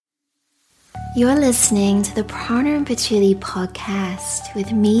You're listening to the Prana and Patchouli podcast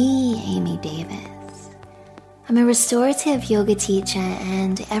with me, Amy Davis. I'm a restorative yoga teacher,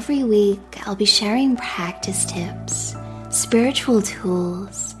 and every week I'll be sharing practice tips, spiritual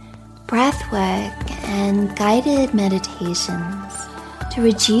tools, breath work, and guided meditations to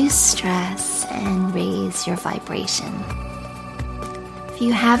reduce stress and raise your vibration. If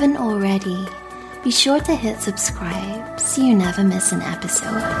you haven't already, be sure to hit subscribe so you never miss an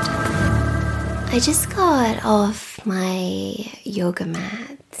episode. I just got off my yoga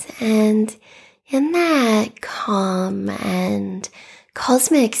mat, and in that calm and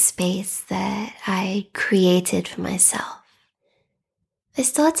cosmic space that I created for myself, I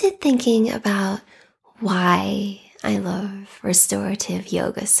started thinking about why I love restorative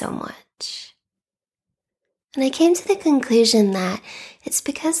yoga so much. And I came to the conclusion that it's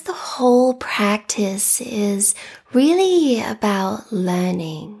because the whole practice is really about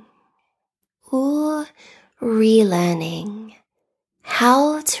learning or relearning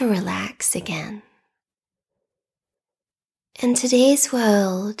how to relax again. In today's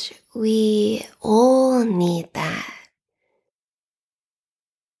world, we all need that.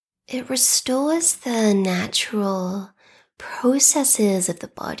 It restores the natural processes of the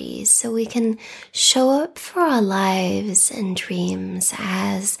body so we can show up for our lives and dreams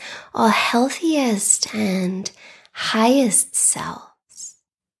as our healthiest and highest self.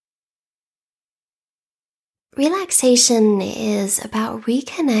 Relaxation is about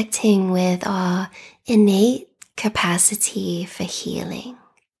reconnecting with our innate capacity for healing.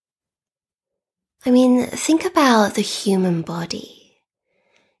 Think about the human body.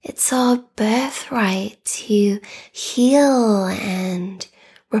 It's our birthright to heal and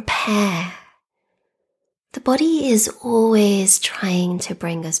repair. The body is always trying to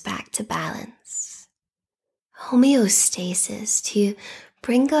bring us back to balance, homeostasis, to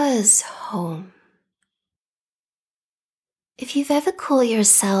bring us home. If you've ever caught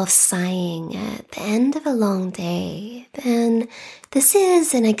yourself sighing at the end of a long day, then this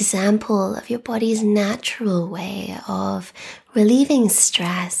is an example of your body's natural way of relieving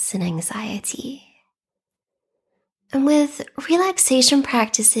stress and anxiety. And with relaxation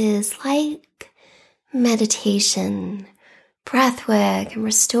practices like meditation, breathwork, and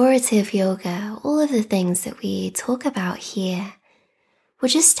restorative yoga, all of the things that we talk about here, we're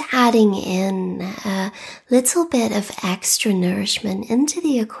just adding in a little bit of extra nourishment into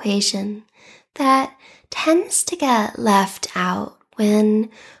the equation that tends to get left out when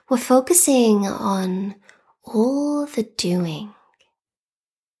we're focusing on all the doing.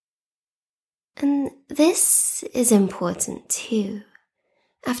 And this is important too.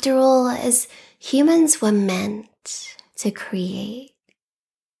 After all, as humans were meant to create,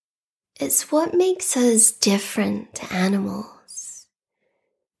 it's what makes us different to animals.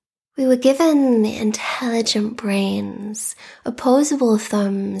 We were given intelligent brains, opposable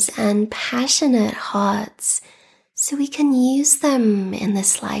thumbs, and passionate hearts so we can use them in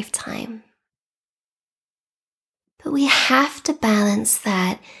this lifetime. But we have to balance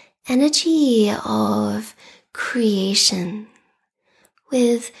that energy of creation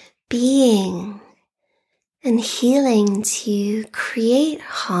with being and healing to create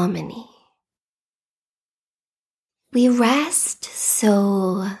harmony. We rest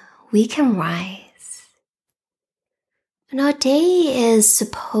so we can rise. And our day is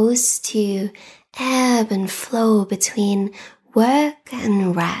supposed to ebb and flow between work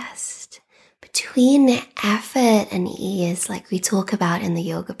and rest, between effort and ease, like we talk about in the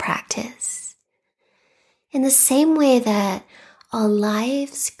yoga practice. In the same way that our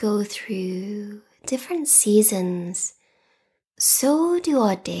lives go through different seasons, so do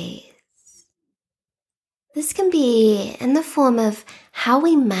our days. This can be in the form of how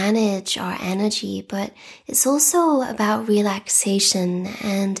we manage our energy, but it's also about relaxation,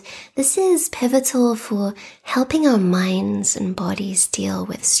 and this is pivotal for helping our minds and bodies deal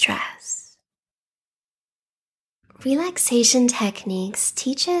with stress. Relaxation techniques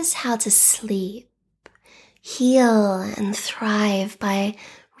teach us how to sleep, heal, and thrive by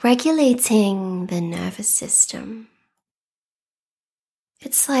regulating the nervous system.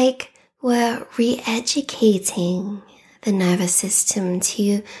 It's like we're re-educating the nervous system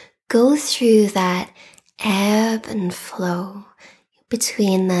to go through that ebb and flow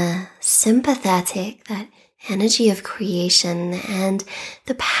between the sympathetic, that energy of creation, and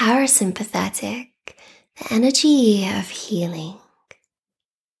the parasympathetic, the energy of healing.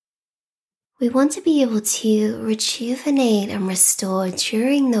 We want to be able to rejuvenate and restore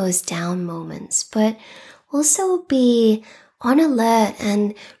during those down moments, but also be on alert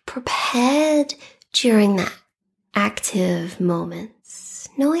and prepared during the active moments,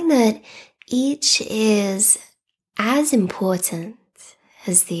 knowing that each is as important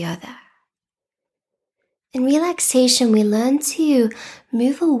as the other. In relaxation, we learn to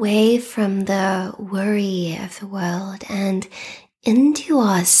move away from the worry of the world and into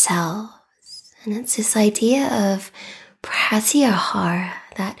ourselves. And it's this idea of pratyahara,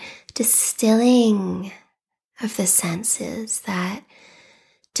 that distilling of the senses, that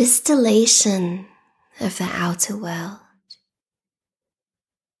distillation of the outer world.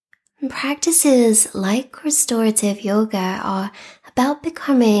 And practices like restorative yoga are about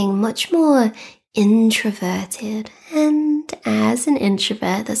becoming much more introverted, and as an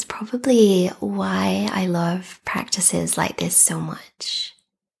introvert, that's probably why I love practices like this so much.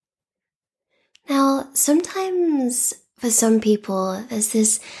 Now, sometimes for some people, there's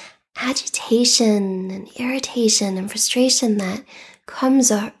this agitation and irritation and frustration that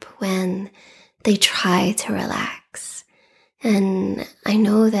comes up when they try to relax. And I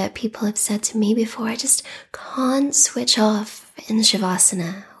know that people have said to me before, I just can't switch off in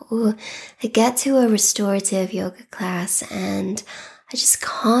Shavasana. Or I get to a restorative yoga class and I just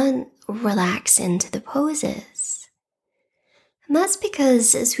can't relax into the poses. And that's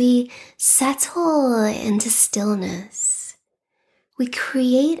because as we settle into stillness, we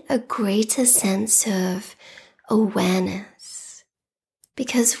create a greater sense of awareness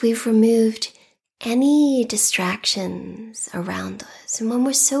because we've removed any distractions around us. And when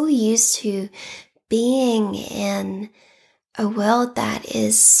we're so used to being in a world that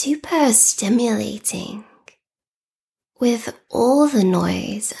is super stimulating with all the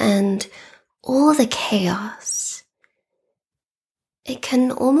noise and all the chaos, it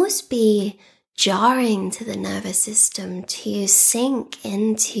can almost be jarring to the nervous system to sink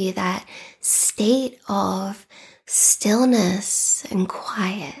into that state of stillness and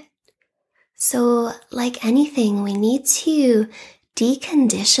quiet. So, like anything, we need to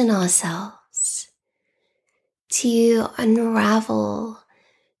decondition ourselves to unravel,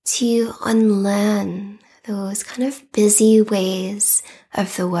 to unlearn those kind of busy ways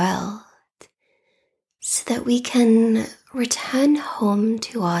of the world so that we can return home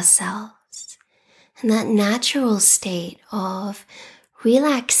to ourselves in that natural state of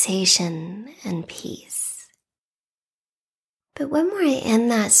relaxation and peace. But when we're in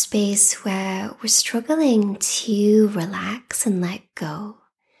that space where we're struggling to relax and let go,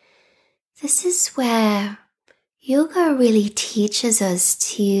 this is where yoga really teaches us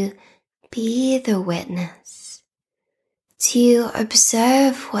to be the witness, to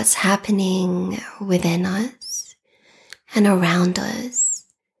observe what's happening within us and around us,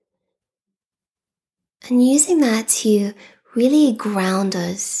 and using that to really ground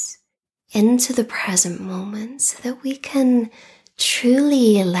us into the present moment so that we can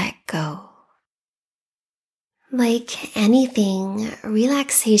truly let go. Like anything,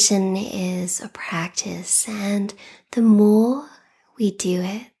 relaxation is a practice, and the more we do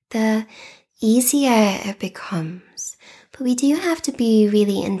it, the easier it becomes. But we do have to be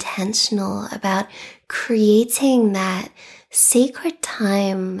really intentional about creating that sacred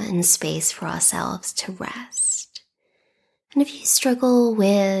time and space for ourselves to rest. And if you struggle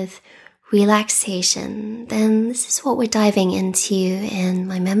with relaxation, then this is what we're diving into in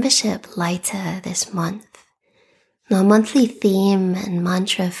my membership Lighter this month. Our monthly theme and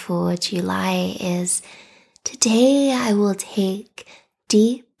mantra for July is, today I will take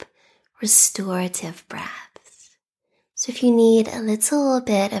deep, restorative breaths. So if you need a little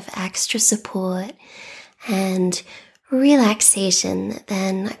bit of extra support and relaxation,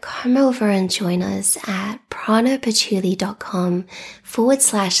 then come over and join us at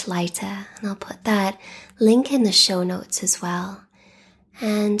pranapachuli.com/lighter. And I'll put that link in the show notes as well.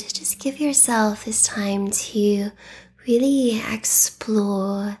 And just give yourself this time to really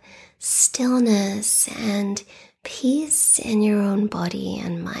explore stillness and peace in your own body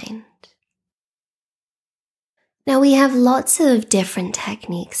and mind. Now, we have lots of different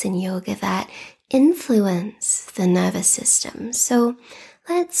techniques in yoga that influence the nervous system, so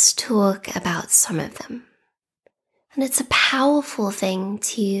let's talk about some of them. And it's a powerful thing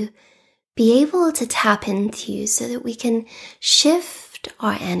to be able to tap into so that we can shift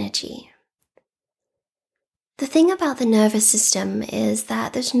our energy. The thing about the nervous system is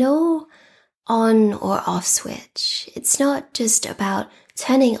that there's no on or off switch. It's not just about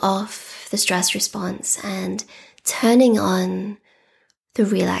turning off the stress response and turning on the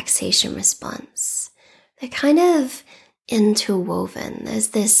relaxation response. They're kind of interwoven. There's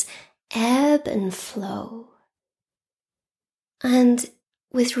this ebb and flow. And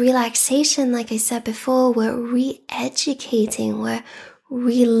with relaxation, like I said before, we're re-educating, we're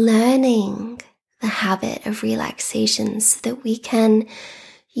relearning the habit of relaxation so that we can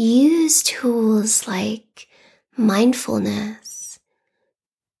use tools like mindfulness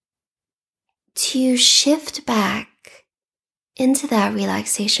to shift back into that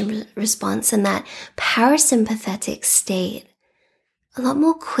relaxation response and that parasympathetic state a lot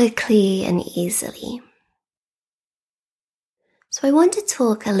more quickly and easily. So I want to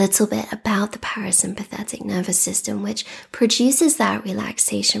talk a little bit about the parasympathetic nervous system, which produces that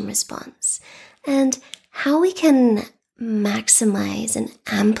relaxation response, and how we can maximize and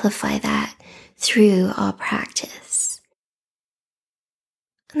amplify that through our practice.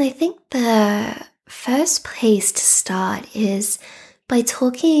 And I think the first place to start is by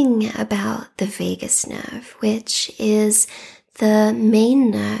talking about the vagus nerve, which is the main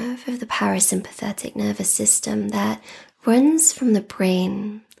nerve of the parasympathetic nervous system that runs from the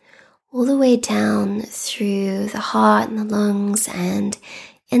brain all the way down through the heart and the lungs and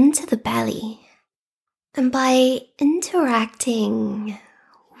into the belly. And by interacting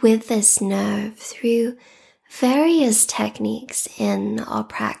with this nerve through various techniques in our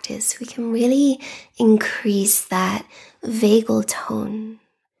practice, we can really increase that vagal tone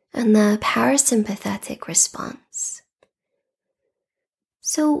and the parasympathetic response.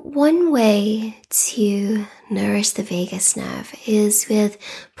 So one way to nourish the vagus nerve is with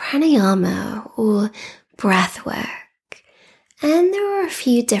pranayama or breath work. And there are a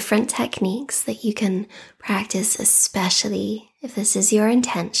few different techniques that you can practice, especially if this is your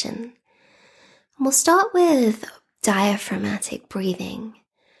intention. We'll start with diaphragmatic breathing.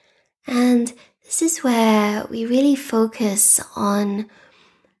 And this is where we really focus on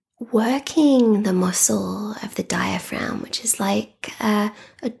working the muscle of the diaphragm, which is like a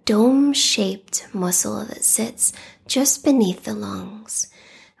dome-shaped muscle that sits just beneath the lungs.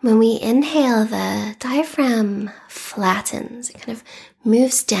 When we inhale, the diaphragm flattens. It kind of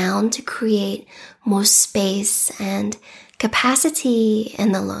moves down to create more space and capacity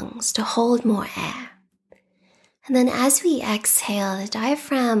in the lungs to hold more air. And then as we exhale, the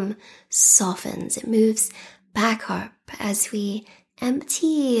diaphragm softens. It moves back up as we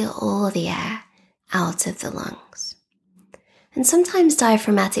empty all the air out of the lungs. And sometimes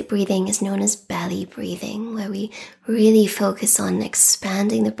diaphragmatic breathing is known as belly breathing, where we really focus on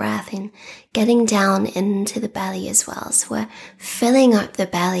expanding the breath and getting down into the belly as well. So we're filling up the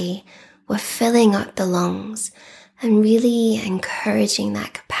belly, we're filling up the lungs, and really encouraging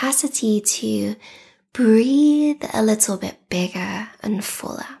that capacity to breathe a little bit bigger and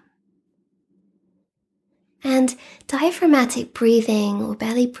fuller. And diaphragmatic breathing or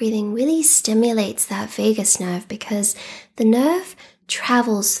belly breathing really stimulates that vagus nerve because the nerve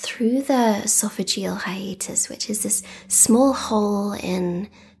travels through the esophageal hiatus, which is this small hole in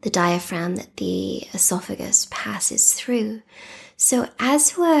the diaphragm that the esophagus passes through. So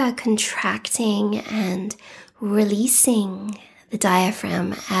as we're contracting and releasing the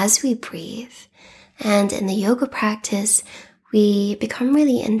diaphragm as we breathe, and in the yoga practice, we become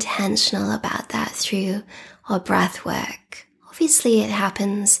really intentional about that through our breath work. Obviously, it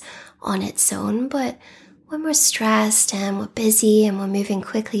happens on its own, but when we're stressed and we're busy and we're moving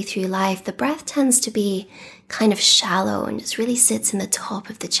quickly through life, the breath tends to be kind of shallow and just really sits in the top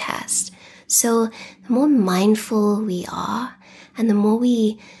of the chest. So the more mindful we are and the more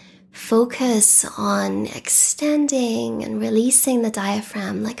we focus on extending and releasing the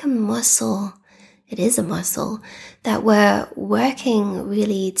diaphragm like a muscle, it is a muscle, that we're working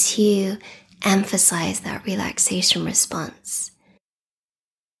really to emphasize that relaxation response.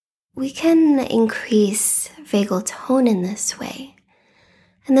 We can increase vagal tone in this way.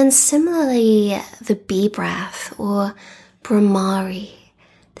 And then similarly, the bee breath or Brahmari.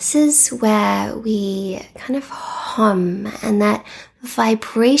 This is where we kind of hum, and that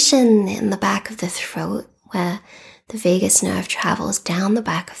vibration in the back of the throat, where the vagus nerve travels down the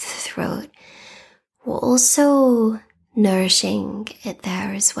back of the throat, we're also nourishing it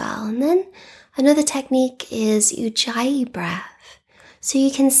there as well. And then another technique is Ujjayi breath. So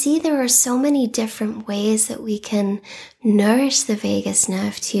you can see there are so many different ways that we can nourish the vagus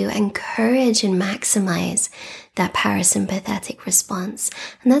nerve to encourage and maximize that parasympathetic response.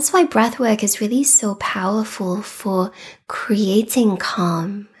 And that's why breath work is really so powerful for creating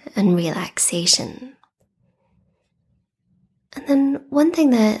calm and relaxation. And then one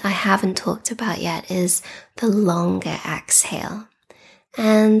thing that I haven't talked about yet is the longer exhale.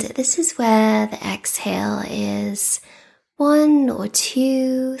 And this is where the exhale is 1 or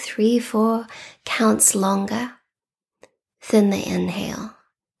 2, 3, 4 counts longer than the inhale.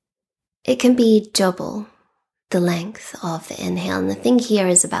 It can be double the length of the inhale. And the thing here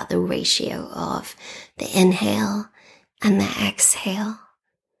is about the ratio of the inhale and the exhale.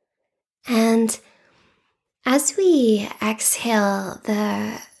 And As we exhale,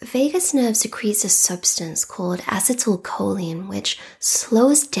 the vagus nerve secretes a substance called acetylcholine, which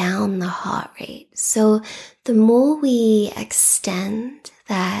slows down the heart rate. So the more we extend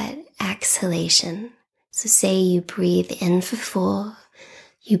that exhalation, so say you breathe in for 4,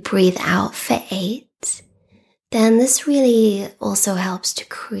 you breathe out for 8, then this really also helps to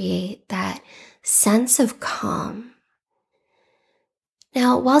create that sense of calm.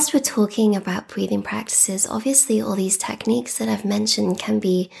 Now, whilst we're talking about breathing practices, obviously all these techniques that I've mentioned can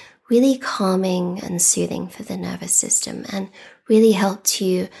be really calming and soothing for the nervous system and really help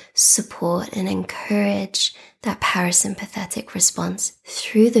to support and encourage that parasympathetic response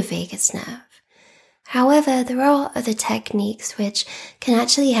through the vagus nerve. However, there are other techniques which can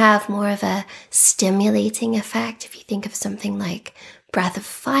actually have more of a stimulating effect. If you think of something like breath of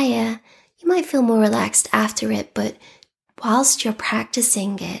fire, you might feel more relaxed after it, but whilst you're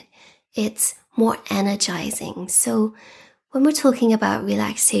practicing it, it's more energizing. So when we're talking about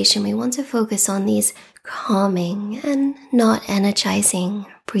relaxation, we want to focus on these calming and not energizing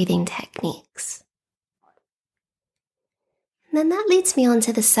breathing techniques. And then that leads me on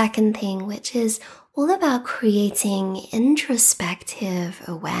to the second thing, which is all about creating introspective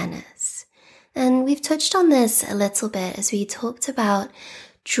awareness. And we've touched on this a little bit as we talked about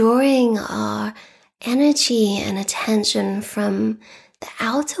drawing our energy and attention from the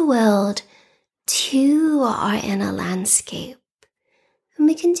outer world to our inner landscape. And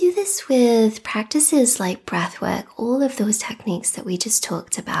we can do this with practices like breathwork, all of those techniques that we just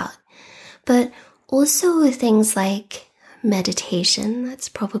talked about, but also with things like meditation. That's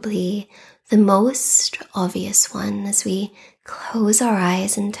probably the most obvious one as we close our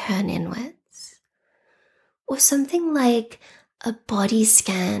eyes and turn inwards. Or something like a body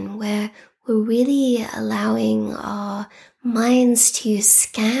scan where we're really allowing our minds to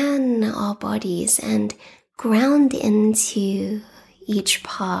scan our bodies and ground into each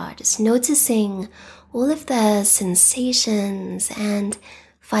part, just noticing all of the sensations and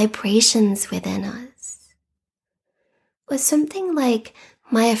vibrations within us. Or something like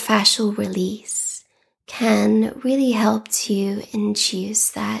myofascial release can really help to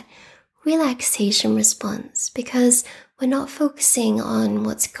induce that relaxation response because we're not focusing on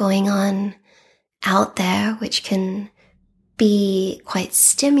what's going on out there, which can be quite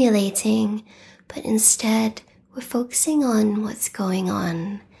stimulating, but instead we're focusing on what's going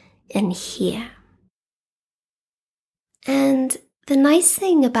on in here. And the nice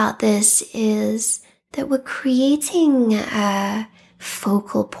thing about this is that we're creating a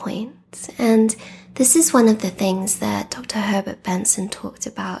focal point. And this is one of the things that Dr. Herbert Benson talked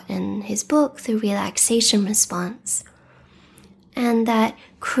about in his book, The Relaxation Response. And that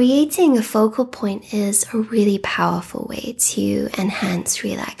creating a focal point is a really powerful way to enhance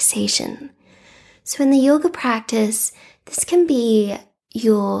relaxation. So in the yoga practice, this can be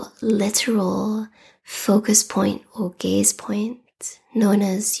your literal focus point or gaze point, known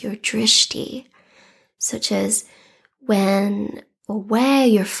as your drishti, such as when or where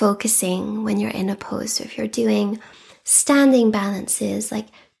you're focusing when you're in a pose. So if you're doing standing balances like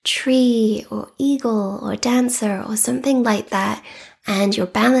tree or eagle or dancer or something like that, and you're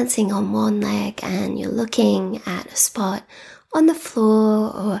balancing on one leg and you're looking at a spot on the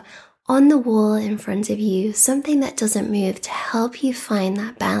floor or on the wall in front of you, something that doesn't move to help you find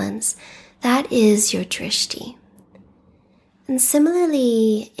that balance, that is your drishti. And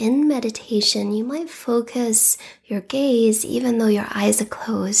similarly, in meditation, you might focus your gaze, even though your eyes are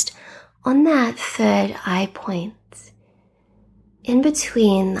closed, on that third eye point, in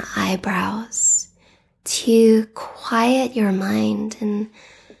between the eyebrows, to quiet your mind and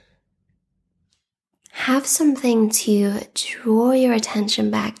have something to draw your attention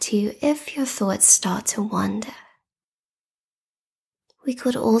back to if your thoughts start to wander. We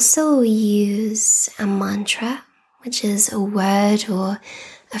could also use a mantra, which is a word or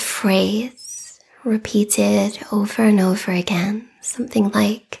a phrase repeated over and over again, something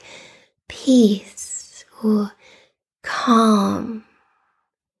like peace or calm.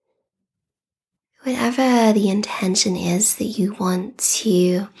 Whatever the intention is that you want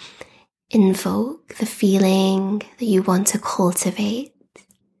to invoke, the feeling that you want to cultivate,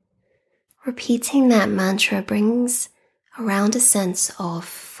 repeating that mantra brings around a sense of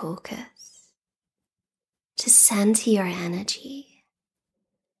focus, to center your energy.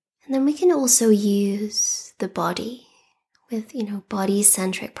 And then we can also use the body with,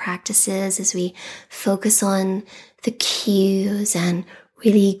 body-centric practices as we focus on the cues and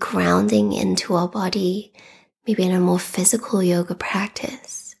really grounding into our body, maybe in a more physical yoga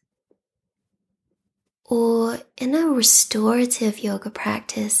practice. Or in a restorative yoga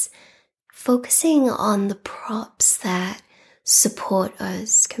practice, focusing on the props that support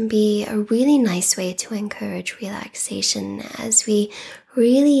us can be a really nice way to encourage relaxation. As we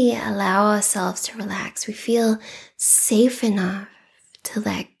really allow ourselves to relax, we feel safe enough to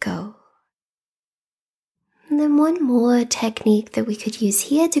let go. And then one more technique that we could use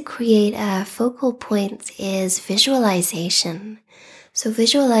here to create a focal point is visualization. So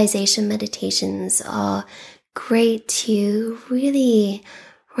visualization meditations are great to really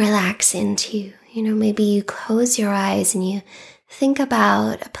relax into. Maybe you close your eyes and you think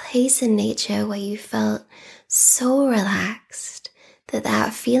about a place in nature where you felt so relaxed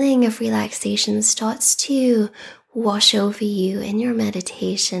that feeling of relaxation starts to wash over you in your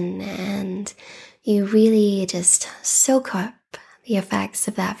meditation, and you really just soak up the effects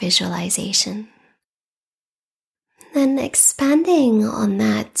of that visualization. Then expanding on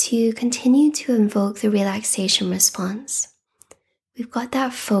that to continue to invoke the relaxation response. We've got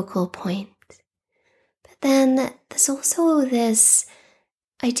that focal point. But then there's also this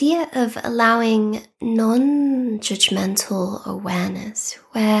idea of allowing non-judgmental awareness,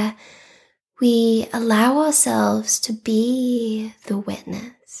 where we allow ourselves to be the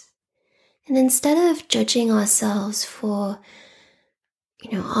witness. And instead of judging ourselves for,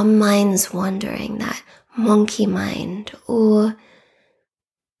 our minds wandering, that monkey mind, or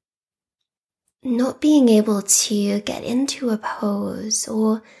not being able to get into a pose,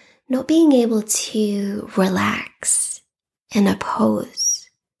 or not being able to relax in a pose.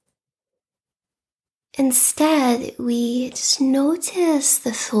 Instead, we just notice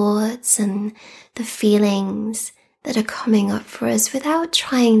the thoughts and the feelings that are coming up for us without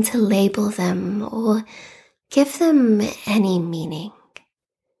trying to label them or give them any meaning.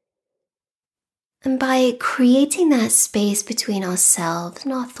 And by creating that space between ourselves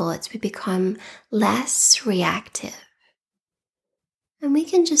and our thoughts, we become less reactive. And we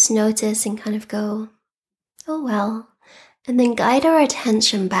can just notice and kind of go, oh well, and then guide our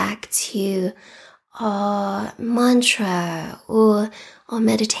attention back to our mantra or our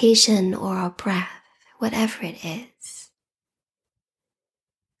meditation or our breath, whatever it is.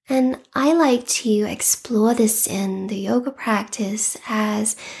 And I like to explore this in the yoga practice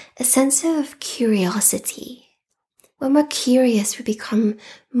as a sense of curiosity. When we're curious, we become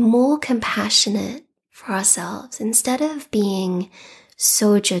more compassionate for ourselves instead of being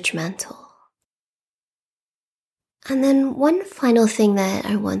so judgmental. And then one final thing that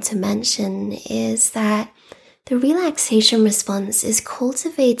I want to mention is that the relaxation response is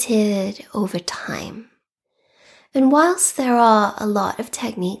cultivated over time. And whilst there are a lot of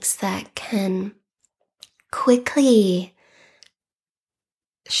techniques that can quickly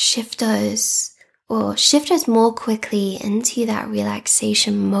shift us more quickly into that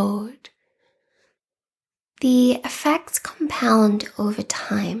relaxation mode, the effects compound over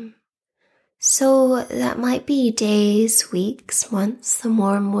time. So that might be days, weeks, months. The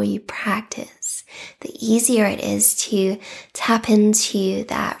more and more you practice, the easier it is to tap into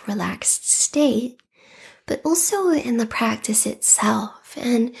that relaxed state, but also in the practice itself.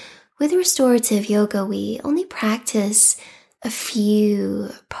 And with restorative yoga, we only practice a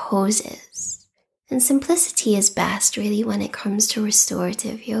few poses. And simplicity is best, really, when it comes to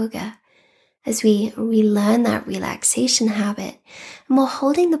restorative yoga. As we relearn that relaxation habit, and we're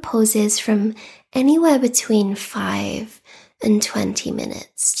holding the poses from anywhere between 5 and 20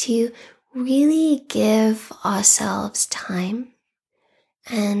 minutes to really give ourselves time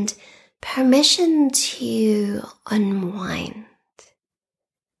and permission to unwind.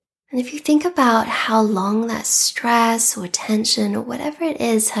 And if you think about how long that stress or tension or whatever it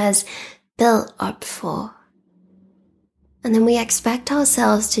is has built up for, and then we expect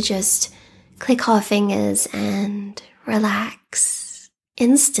ourselves to just click our fingers and relax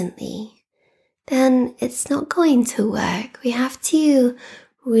instantly, then it's not going to work. We have to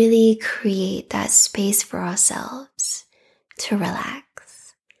really create that space for ourselves to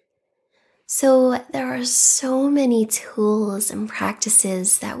relax. So there are so many tools and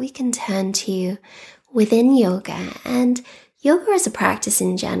practices that we can turn to within yoga, and yoga as a practice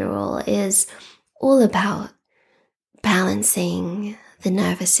in general is all about balancing the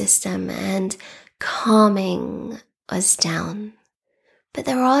nervous system and calming us down. But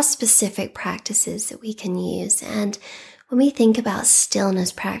there are specific practices that we can use, and when we think about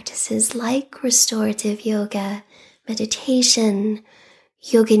stillness practices like restorative yoga, meditation,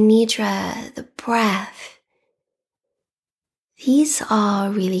 yoga nidra, the breath, these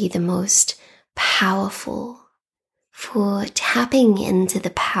are really the most powerful for tapping into the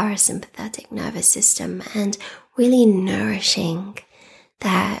parasympathetic nervous system and really nourishing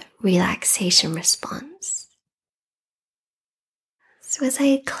that relaxation response. So as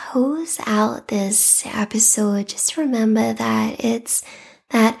I close out this episode, just remember that it's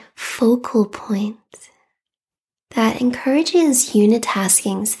that focal point that encourages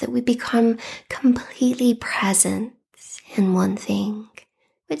unitasking so that we become completely present in one thing,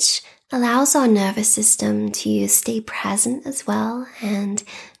 which allows our nervous system to stay present as well and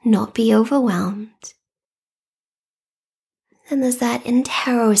not be overwhelmed. And there's that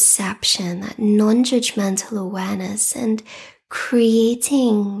interoception, that non-judgmental awareness, and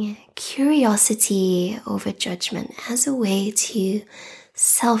creating curiosity over judgment as a way to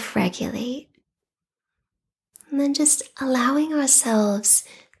self-regulate. And then just allowing ourselves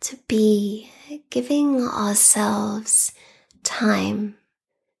to be, giving ourselves time.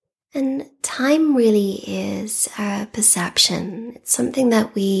 And time really is a perception. It's something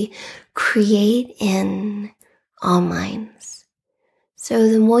that we create in our minds. So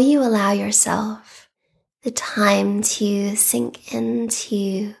the more you allow yourself the time to sink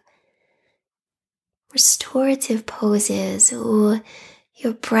into restorative poses or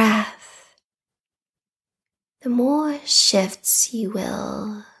your breath, the more shifts you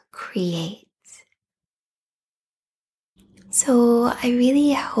will create. So I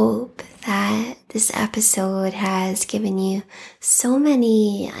really hope that this episode has given you so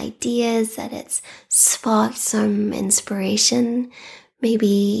many ideas, that it's sparked some inspiration. Maybe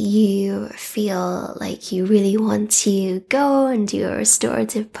you feel like you really want to go and do a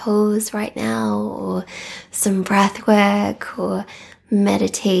restorative pose right now, or some breath work, or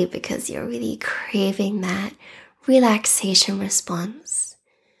meditate because you're really craving that relaxation response.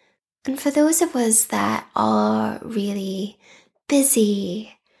 And for those of us that are really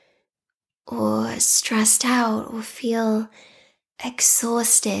busy or stressed out or feel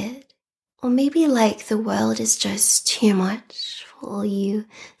exhausted, or maybe like the world is just too much for all you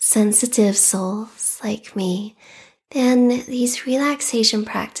sensitive souls like me, then these relaxation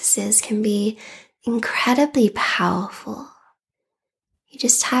practices can be incredibly powerful. You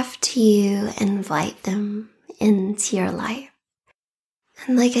just have to invite them into your life.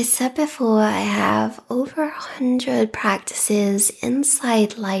 And like I said before, I have over 100 practices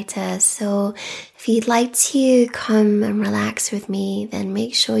inside Lighter. So if you'd like to come and relax with me, then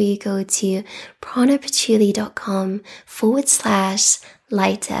make sure you go to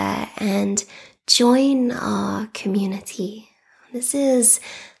pranapachuli.com/lighter and join our community. This is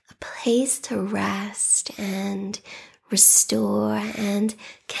a place to rest and restore and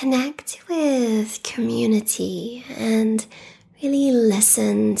connect with community and really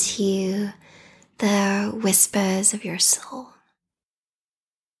listen to the whispers of your soul.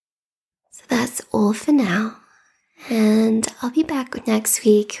 So that's all for now. And I'll be back next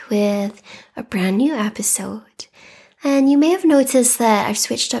week with a brand new episode. And you may have noticed that I've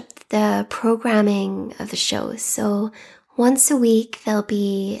switched up the programming of the show. So once a week, there'll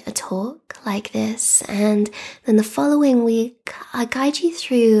be a talk like this, and then the following week, I'll guide you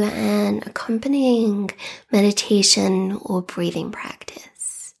through an accompanying meditation or breathing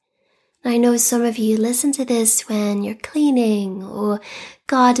practice. I know some of you listen to this when you're cleaning or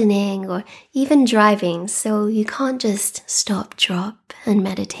gardening or even driving, so you can't just stop, drop, and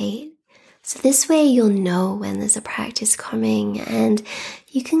meditate. So this way you'll know when there's a practice coming, and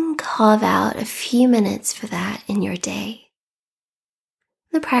you can carve out a few minutes for that in your day.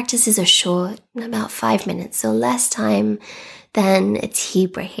 The practices are short, about 5 minutes, so less time than a tea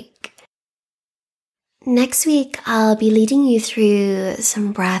break. Next week, I'll be leading you through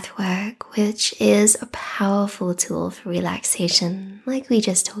some breath work, which is a powerful tool for relaxation, like we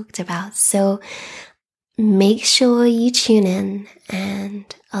just talked about. So make sure you tune in,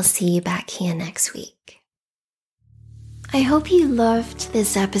 and I'll see you back here next week. I hope you loved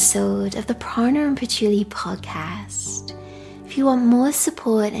this episode of the Prana and Patchouli podcast. If you want more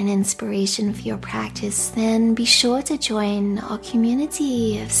support and inspiration for your practice, then be sure to join our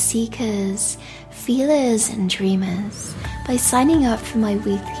community of seekers, feelers, and dreamers by signing up for my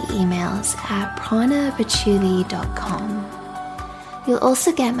weekly emails at pranapachuli.com. You'll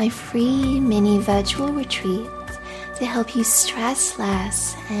also get my free mini virtual retreat to help you stress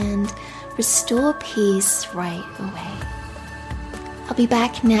less and restore peace right away. I'll be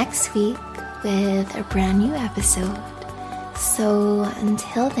back next week with a brand new episode. So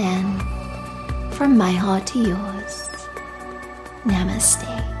until then, from my heart to yours, namaste.